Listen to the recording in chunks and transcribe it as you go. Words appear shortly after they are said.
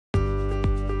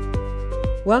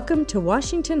Welcome to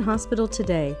Washington Hospital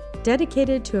Today,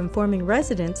 dedicated to informing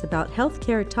residents about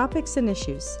healthcare topics and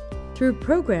issues. Through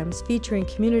programs featuring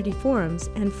community forums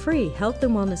and free health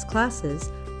and wellness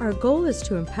classes, our goal is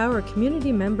to empower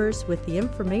community members with the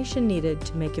information needed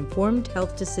to make informed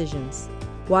health decisions.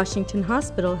 Washington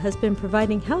Hospital has been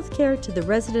providing healthcare to the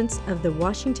residents of the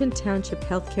Washington Township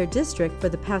Healthcare District for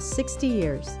the past 60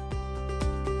 years.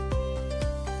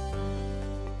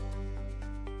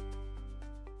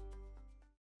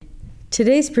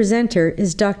 Today's presenter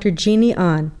is Dr. Jeanie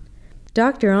Ahn.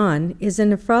 Dr. Ahn is a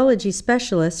nephrology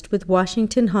specialist with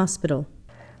Washington Hospital.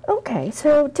 Okay,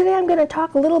 so today I'm going to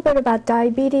talk a little bit about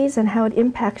diabetes and how it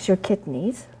impacts your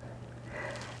kidneys.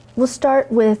 We'll start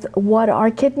with what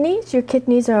are kidneys. Your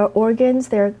kidneys are organs.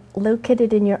 They're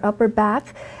located in your upper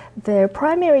back. Their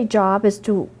primary job is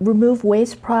to remove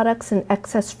waste products and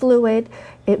excess fluid.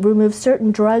 It removes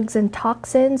certain drugs and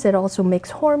toxins. It also makes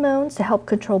hormones to help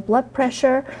control blood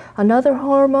pressure, another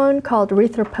hormone called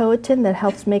erythropoietin that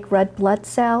helps make red blood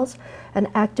cells, an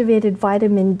activated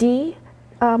vitamin D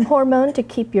hormone to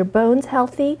keep your bones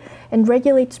healthy, and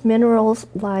regulates minerals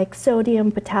like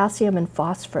sodium, potassium, and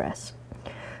phosphorus.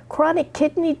 Chronic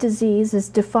kidney disease is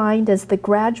defined as the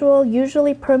gradual,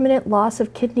 usually permanent loss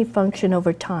of kidney function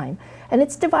over time. And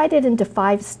it's divided into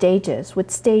 5 stages,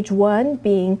 with stage 1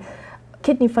 being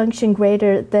kidney function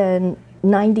greater than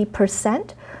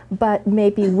 90%, but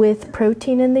maybe with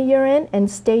protein in the urine, and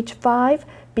stage 5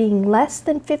 being less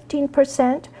than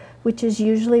 15%, which is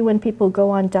usually when people go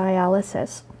on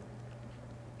dialysis.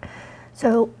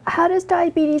 So how does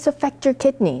diabetes affect your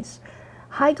kidneys?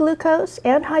 High glucose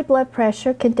and high blood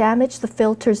pressure can damage the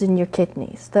filters in your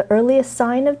kidneys. The earliest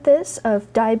sign of this,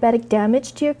 of diabetic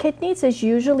damage to your kidneys, is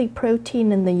usually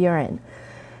protein in the urine.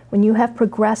 When you have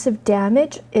progressive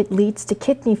damage, it leads to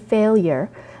kidney failure.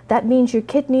 That means your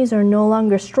kidneys are no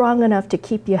longer strong enough to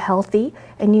keep you healthy,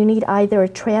 and you need either a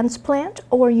transplant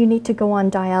or you need to go on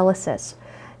dialysis.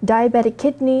 Diabetic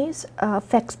kidneys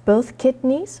affects both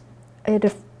kidneys,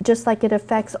 just like it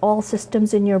affects all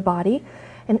systems in your body.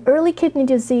 And early kidney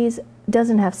disease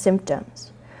doesn't have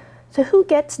symptoms. So who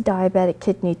gets diabetic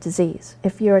kidney disease?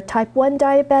 If you're a type 1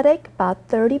 diabetic, about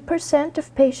 30%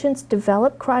 of patients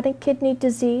develop chronic kidney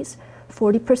disease.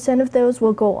 40% of those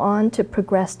will go on to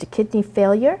progress to kidney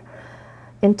failure.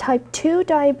 In type 2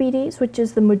 diabetes, which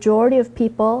is the majority of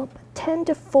people, 10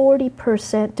 to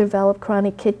 40% develop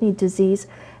chronic kidney disease,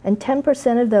 and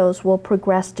 10% of those will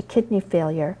progress to kidney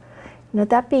failure. Now,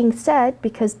 that being said,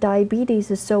 because diabetes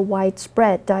is so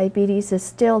widespread, diabetes is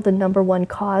still the #1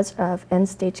 cause of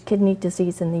end-stage kidney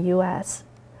disease in the US.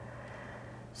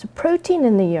 So protein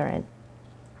in the urine.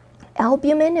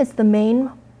 Albumin is the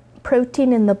main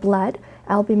protein in the blood.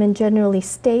 Albumin generally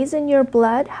stays in your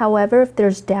blood. However, if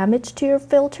there's damage to your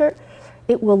filter,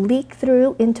 it will leak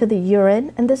through into the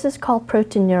urine, and this is called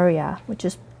proteinuria, which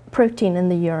is protein in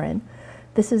the urine.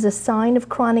 This is a sign of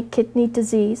chronic kidney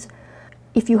disease.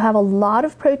 If you have a lot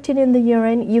of protein in the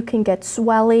urine, you can get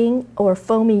swelling or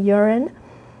foamy urine.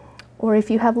 Or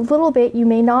if you have a little bit, you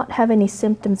may not have any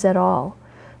symptoms at all.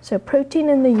 So protein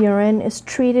in the urine is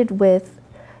treated with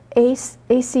ACE,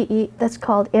 that's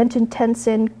called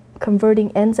angiotensin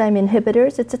converting enzyme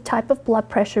inhibitors. It's a type of blood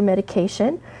pressure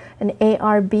medication. And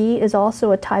ARB is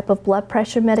also a type of blood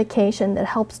pressure medication that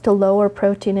helps to lower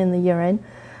protein in the urine,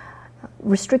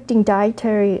 restricting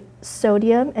dietary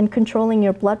sodium and controlling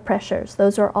your blood pressures.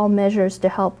 Those are all measures to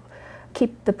help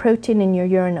keep the protein in your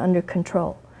urine under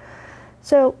control.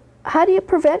 So how do you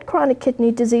prevent chronic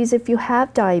kidney disease if you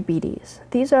have diabetes?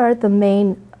 These are the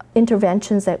main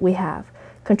interventions that we have.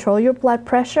 Control your blood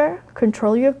pressure,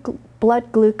 control your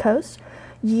blood glucose,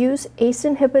 use ACE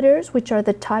inhibitors, which are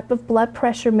the type of blood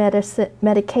pressure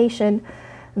medication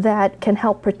that can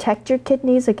help protect your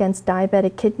kidneys against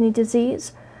diabetic kidney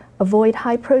disease. Avoid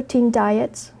high-protein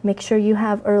diets. Make sure you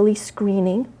have early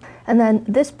screening. And then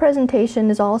this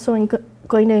presentation is also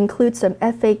going to include some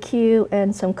FAQ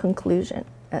and some conclusion,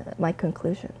 my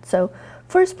conclusion. So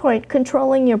first point,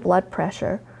 controlling your blood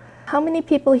pressure. How many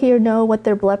people here know what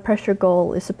their blood pressure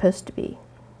goal is supposed to be?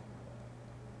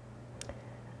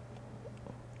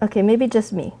 Okay, maybe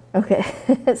just me. Okay,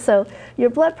 so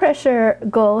your blood pressure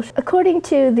goal, according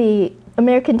to the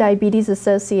American Diabetes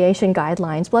Association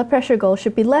guidelines, blood pressure goal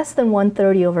should be less than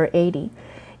 130/80.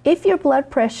 If your blood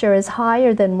pressure is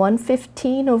higher than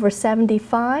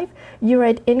 115/75, you're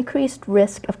at increased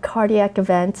risk of cardiac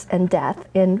events and death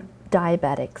in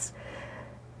diabetics.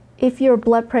 If your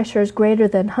blood pressure is greater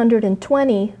than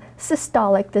 120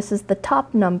 systolic, this is the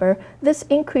top number, this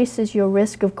increases your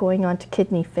risk of going on to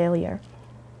kidney failure.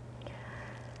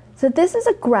 So this is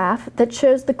a graph that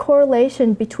shows the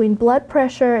correlation between blood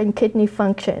pressure and kidney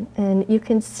function. And you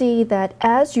can see that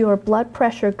as your blood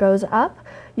pressure goes up,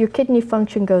 your kidney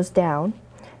function goes down.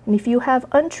 And if you have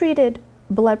untreated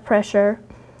blood pressure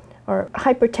or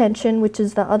hypertension, which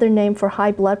is the other name for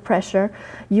high blood pressure,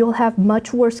 you'll have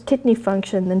much worse kidney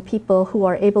function than people who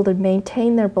are able to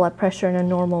maintain their blood pressure in a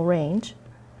normal range.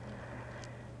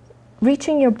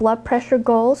 Reaching your blood pressure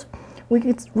goals,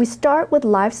 we start with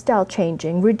lifestyle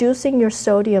changing, reducing your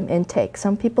sodium intake.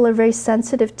 Some people are very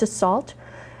sensitive to salt.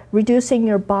 Reducing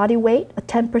your body weight, a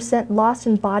 10% loss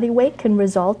in body weight can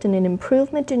result in an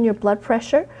improvement in your blood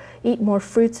pressure. Eat more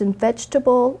fruits and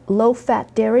vegetables,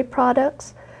 low-fat dairy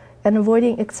products, and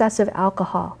avoiding excessive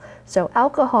alcohol. So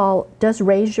alcohol does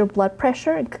raise your blood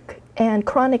pressure, and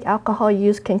chronic alcohol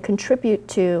use can contribute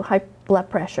to high blood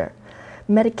pressure.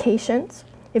 Medications.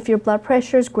 If your blood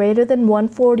pressure is greater than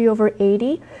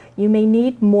 140/80, you may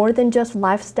need more than just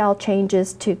lifestyle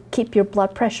changes to keep your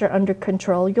blood pressure under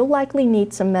control. You'll likely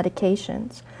need some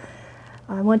medications.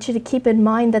 I want you to keep in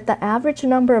mind that the average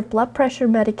number of blood pressure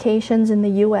medications in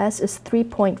the US is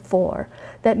 3.4.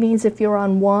 That means if you're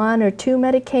on 1 or 2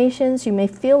 medications, you may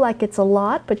feel like it's a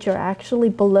lot, but you're actually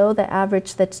below the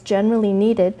average that's generally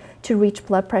needed to reach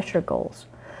blood pressure goals.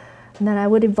 And then I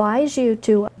would advise you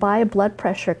to buy a blood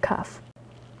pressure cuff.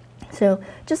 So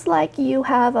just like you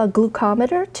have a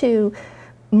glucometer to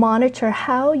monitor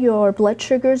how your blood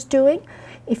sugar is doing,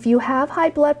 if you have high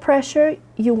blood pressure,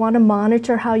 you want to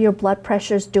monitor how your blood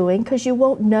pressure is doing because you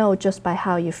won't know just by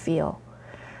how you feel.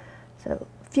 So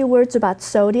a few words about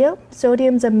sodium.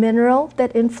 Sodium is a mineral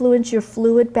that influences your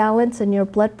fluid balance and your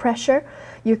blood pressure.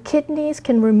 Your kidneys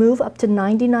can remove up to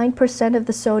 99% of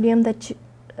the sodium that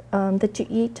you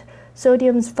eat.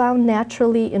 Sodium is found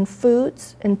naturally in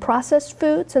foods, in processed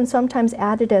foods, and sometimes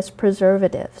added as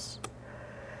preservatives.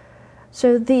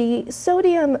 So the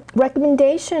sodium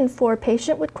recommendation for a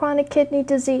patient with chronic kidney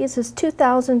disease is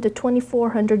 2,000 to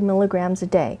 2,400 milligrams a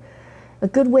day. A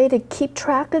good way to keep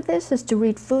track of this is to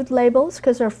read food labels,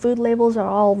 because our food labels are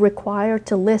all required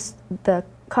to list the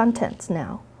contents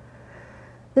now.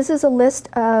 This is a list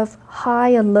of high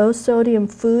and low sodium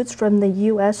foods from the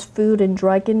US Food and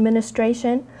Drug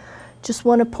Administration. Just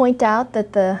want to point out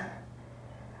that the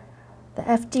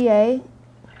FDA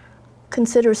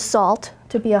considers salt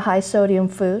to be a high sodium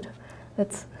food.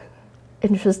 That's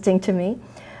interesting to me.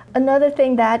 Another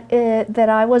thing that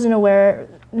I wasn't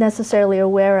necessarily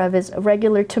aware of is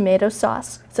regular tomato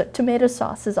sauce. So tomato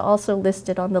sauce is also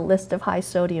listed on the list of high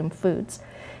sodium foods.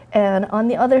 And on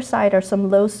the other side are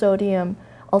some low sodium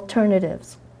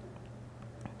alternatives.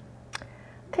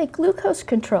 Okay, glucose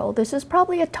control. This is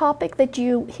probably a topic that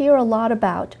you hear a lot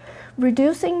about.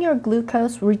 Reducing your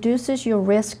glucose reduces your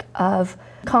risk of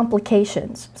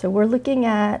complications. So we're looking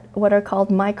at what are called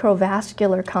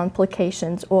microvascular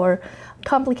complications, or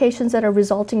complications that are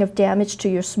resulting of damage to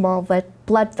your small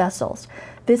blood vessels.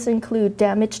 This includes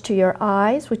damage to your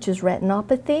eyes, which is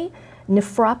retinopathy,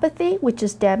 nephropathy, which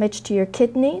is damage to your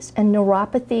kidneys, and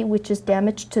neuropathy, which is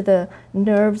damage to the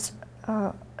nerves,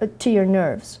 to your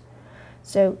nerves.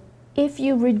 So if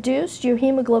you reduce your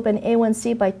hemoglobin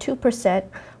A1C by 2%,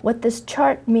 what this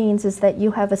chart means is that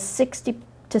you have a 60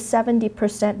 to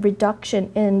 70%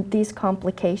 reduction in these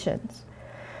complications.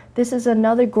 This is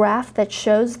another graph that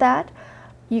shows that.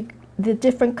 The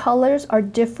different colors are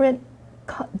different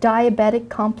diabetic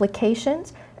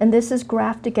complications, and this is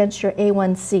graphed against your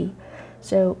A1C.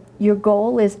 So your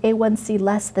goal is A1C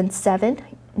less than 7,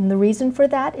 and the reason for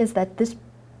that is that this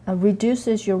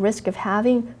reduces your risk of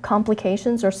having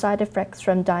complications or side effects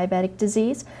from diabetic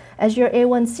disease. As your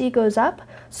A1C goes up,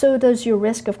 so does your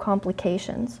risk of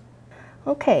complications.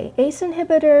 Okay, ACE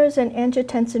inhibitors and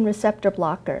angiotensin receptor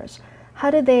blockers. How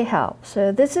do they help?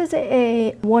 So this is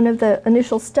one of the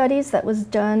initial studies that was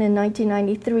done in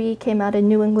 1993, came out in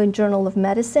New England Journal of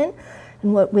Medicine.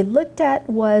 And what we looked at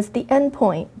was the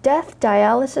endpoint, death,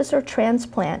 dialysis, or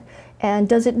transplant. And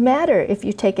does it matter if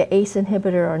you take an ACE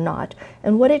inhibitor or not?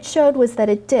 And what it showed was that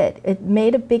it did. It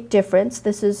made a big difference.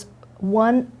 This is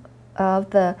one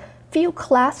of the few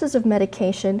classes of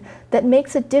medication that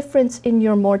makes a difference in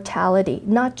your mortality,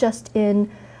 not just in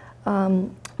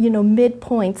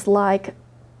midpoints like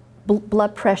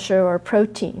blood pressure or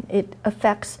protein. It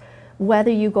affects whether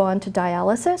you go on to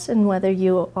dialysis and whether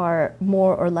you are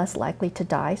more or less likely to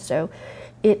die. So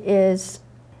it is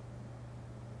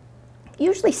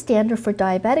usually standard for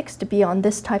diabetics to be on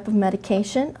this type of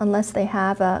medication unless they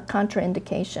have a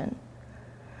contraindication.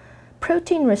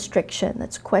 Protein restriction,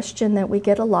 that's a question that we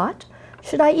get a lot.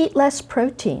 Should I eat less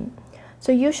protein?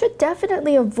 So you should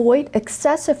definitely avoid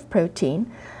excessive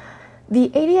protein. The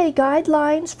ADA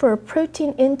guidelines for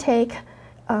protein intake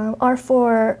are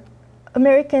for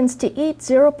Americans to eat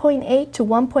 0.8 to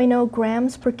 1.0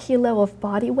 grams per kilo of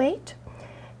body weight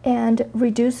and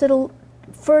reduce it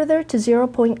further to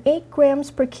 0.8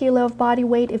 grams per kilo of body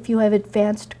weight if you have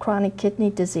advanced chronic kidney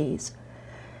disease.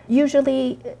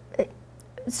 Usually,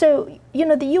 so, you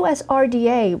know, the US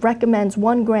RDA recommends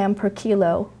 1 gram per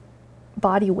kilo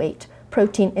body weight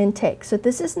protein intake. So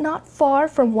this is not far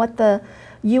from what the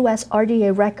US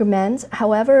RDA recommends.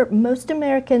 However, most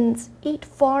Americans eat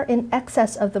far in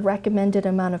excess of the recommended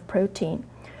amount of protein.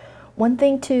 One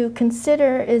thing to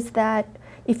consider is that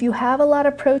if you have a lot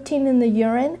of protein in the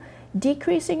urine,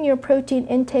 decreasing your protein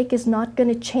intake is not going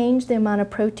to change the amount of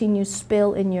protein you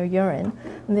spill in your urine.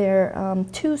 They're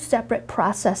two separate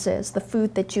processes, the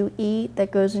food that you eat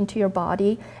that goes into your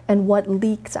body and what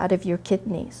leaks out of your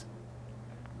kidneys.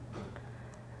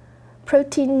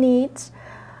 Protein needs.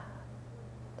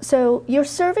 So your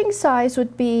serving size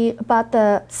would be about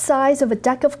the size of a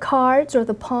deck of cards or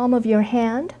the palm of your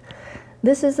hand.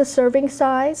 This is the serving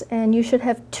size, and you should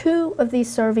have 2 of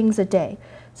these servings a day.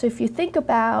 So if you think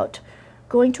about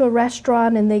going to a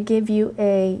restaurant and they give you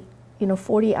a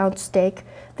 40-ounce steak,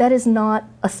 that is not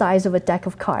a size of a deck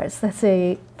of cards. That's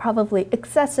a probably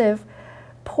excessive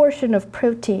portion of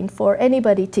protein for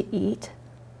anybody to eat,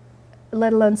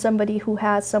 let alone somebody who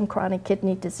has some chronic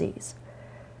kidney disease.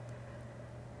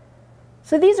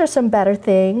 So these are some better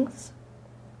things.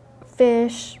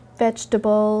 Fish,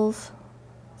 vegetables.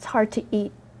 It's hard to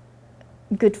eat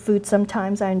good food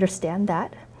sometimes, I understand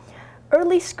that.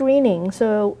 Early screening.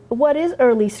 So what is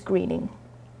early screening?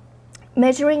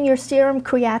 Measuring your serum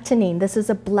creatinine. This is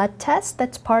a blood test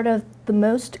that's part of the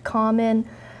most common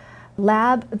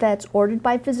lab that's ordered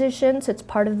by physicians. It's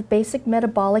part of the basic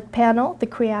metabolic panel. The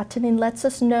creatinine lets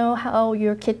us know how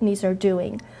your kidneys are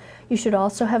doing. You should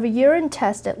also have a urine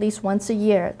test at least once a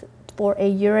year for a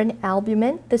urine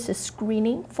albumin. This is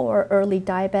screening for early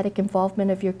diabetic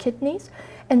involvement of your kidneys,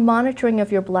 and monitoring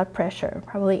of your blood pressure.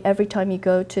 Probably every time you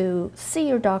go to see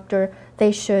your doctor,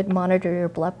 they should monitor your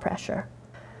blood pressure.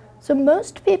 So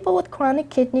most people with chronic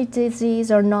kidney disease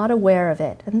are not aware of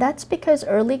it, and that's because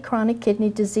early chronic kidney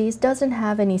disease doesn't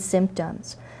have any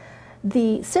symptoms.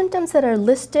 The symptoms that are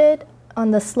listed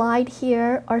on the slide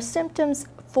here are symptoms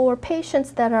for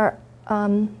patients that are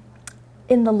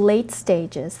in the late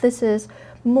stages. This is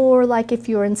more like if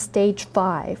you're in stage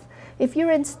 5. If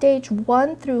you're in stage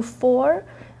 1 through 4,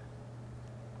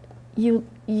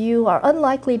 you are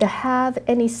unlikely to have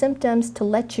any symptoms to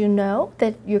let you know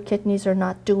that your kidneys are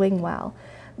not doing well.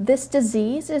 This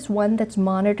disease is one that's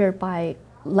monitored by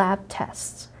lab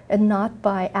tests and not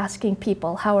by asking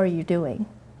people, how are you doing?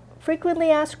 Frequently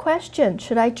asked question,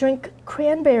 should I drink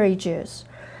cranberry juice?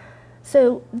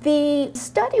 So the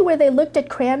study where they looked at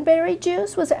cranberry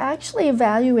juice was actually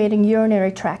evaluating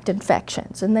urinary tract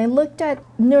infections, and they looked at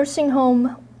nursing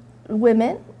home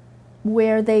women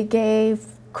where they gave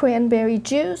cranberry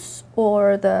juice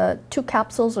or the 2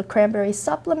 capsules of cranberry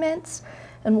supplements,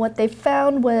 and what they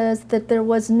found was that there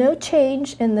was no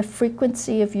change in the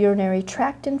frequency of urinary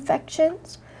tract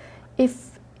infections.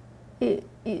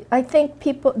 I think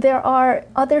there are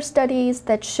other studies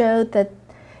that showed that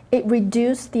it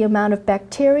reduced the amount of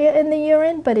bacteria in the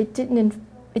urine, but it didn't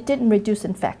reduce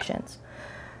infections.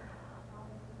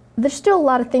 There's still a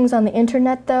lot of things on the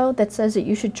internet, though, that says that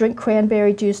you should drink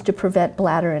cranberry juice to prevent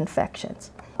bladder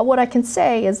infections. What I can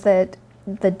say is that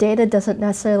the data doesn't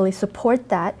necessarily support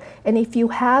that, and if you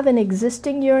have an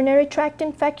existing urinary tract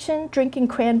infection, drinking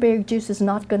cranberry juice is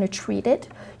not going to treat it.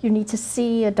 You need to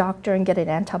see a doctor and get an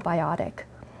antibiotic.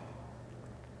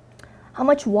 How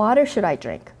much water should I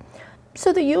drink?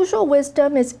 So the usual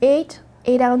wisdom is 8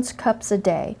 8-ounce cups a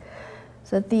day.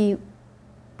 So the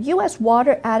U.S.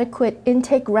 water adequate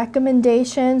intake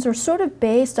recommendations are sort of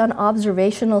based on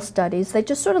observational studies. They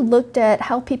just sort of looked at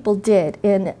how people did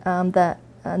in the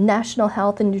National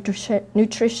Health and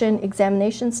Nutrition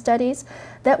Examination studies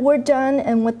that were done,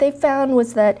 and what they found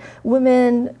was that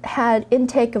women had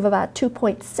intake of about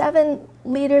 2.7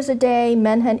 liters a day,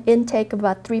 men had intake of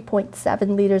about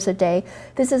 3.7 liters a day.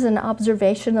 This is an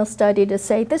observational study to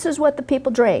say this is what the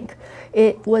people drank.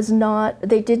 It was not,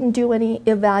 they didn't do any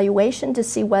evaluation to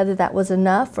see whether that was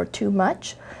enough or too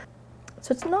much.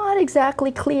 So it's not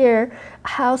exactly clear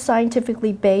how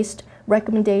scientifically based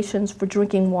recommendations for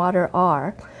drinking water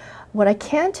are. What I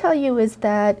can tell you is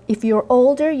that if you're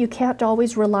older, you can't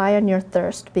always rely on your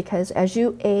thirst, because as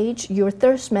you age, your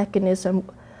thirst mechanism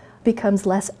becomes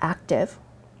less active.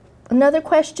 Another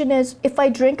question is, if I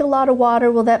drink a lot of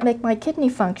water, will that make my kidney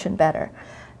function better?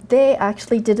 They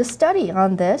actually did a study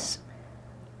on this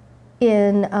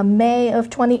in May of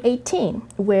 2018,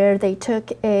 where they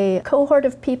took a cohort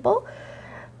of people,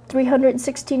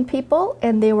 316 people,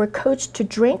 and they were coached to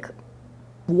drink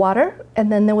water,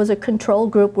 and then there was a control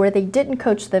group where they didn't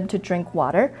coach them to drink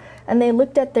water, and they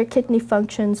looked at their kidney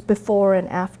functions before and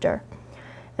after.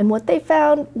 And what they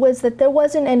found was that there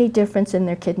wasn't any difference in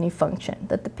their kidney function,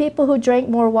 that the people who drank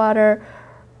more water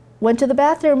went to the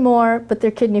bathroom more, but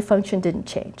their kidney function didn't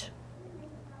change.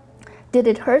 Did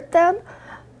it hurt them?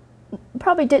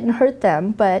 Probably didn't hurt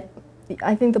them, but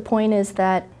I think the point is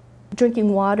that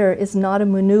drinking water is not a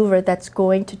maneuver that's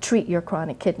going to treat your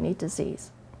chronic kidney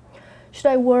disease. Should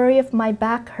I worry if my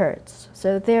back hurts?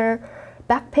 So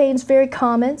back pain is very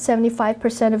common.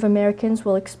 75% of Americans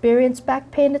will experience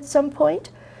back pain at some point.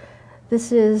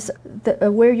 This is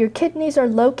where your kidneys are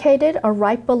located, are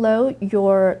right below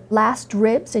your last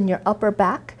ribs in your upper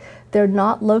back. They're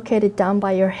not located down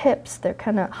by your hips. They're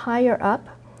kind of higher up.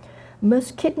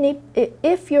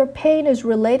 If your pain is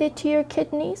related to your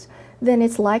kidneys, then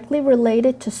it's likely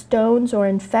related to stones or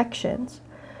infections.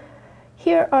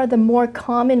 Here are the more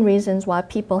common reasons why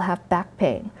people have back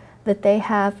pain: that they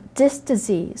have disc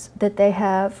disease, that they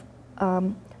have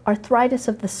arthritis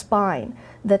of the spine,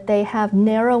 that they have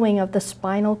narrowing of the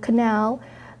spinal canal,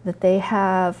 that they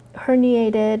have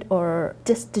herniated or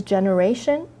disc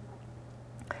degeneration.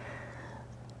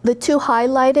 The two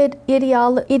highlighted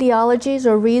etiologies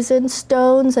or reasons,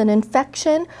 stones and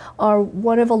infection, are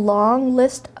one of a long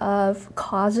list of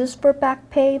causes for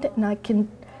back pain. And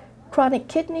chronic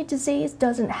kidney disease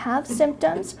doesn't have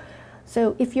symptoms.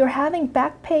 So if you're having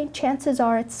back pain, chances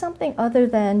are it's something other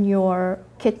than your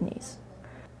kidneys.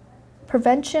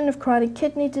 Prevention of chronic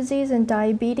kidney disease and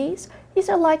diabetes, these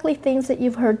are likely things that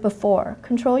you've heard before.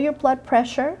 Control your blood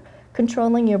pressure.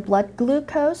 Controlling your blood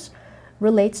glucose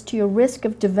relates to your risk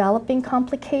of developing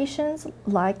complications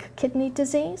like kidney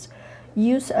disease.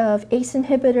 Use of ACE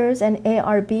inhibitors and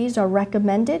ARBs are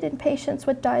recommended in patients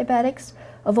with diabetics.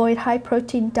 Avoid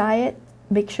high-protein diet.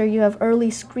 Make sure you have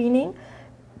early screening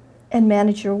and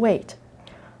manage your weight.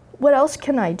 What else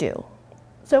can I do?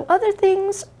 So other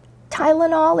things,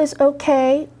 Tylenol is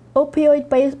okay.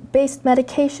 Opioid-based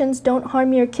medications don't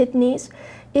harm your kidneys.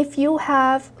 If you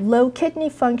have low kidney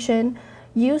function,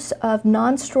 use of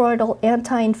non-steroidal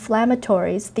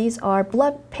anti-inflammatories. These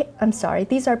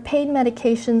are pain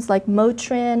medications like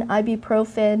Motrin,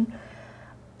 ibuprofen,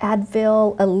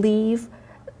 Advil, Aleve.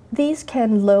 These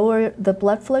can lower the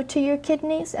blood flow to your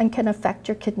kidneys and can affect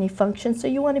your kidney function, so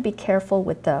you want to be careful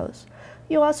with those.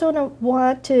 You also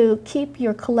want to keep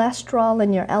your cholesterol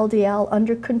and your LDL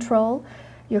under control.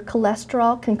 Your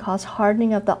cholesterol can cause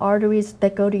hardening of the arteries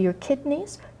that go to your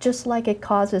kidneys, just like it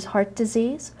causes heart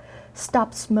disease.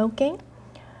 Stop smoking.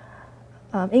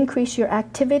 Increase your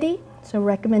activity. So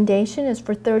recommendation is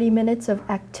for 30 minutes of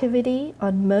activity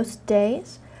on most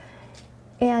days.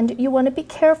 And you want to be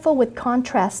careful with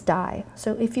contrast dye.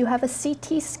 So if you have a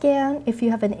CT scan, if you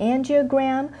have an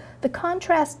angiogram, the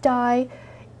contrast dye,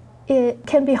 it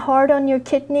can be hard on your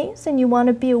kidneys, and you want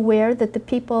to be aware that the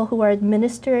people who are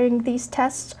administering these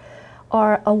tests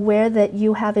are aware that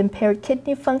you have impaired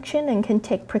kidney function and can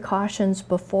take precautions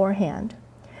beforehand.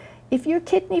 If your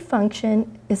kidney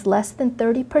function is less than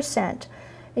 30%,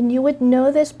 and you would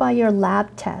know this by your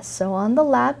lab tests. So on the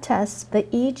lab tests, the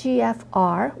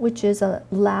eGFR, which is a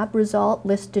lab result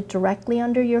listed directly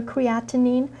under your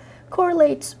creatinine,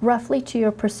 correlates roughly to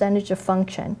your percentage of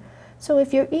function. So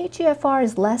if your eGFR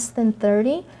is less than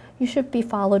 30, you should be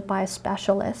followed by a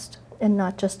specialist and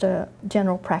not just a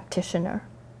general practitioner.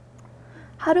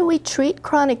 How do we treat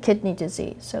chronic kidney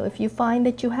disease? So if you find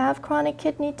that you have chronic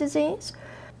kidney disease,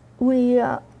 we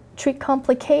treat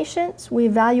complications, we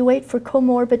evaluate for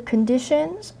comorbid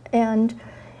conditions, and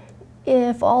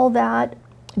if all that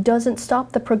doesn't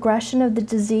stop the progression of the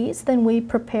disease, then we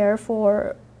prepare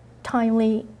for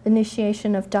timely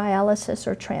initiation of dialysis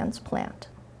or transplant.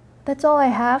 That's all I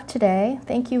have today.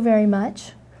 Thank you very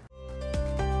much.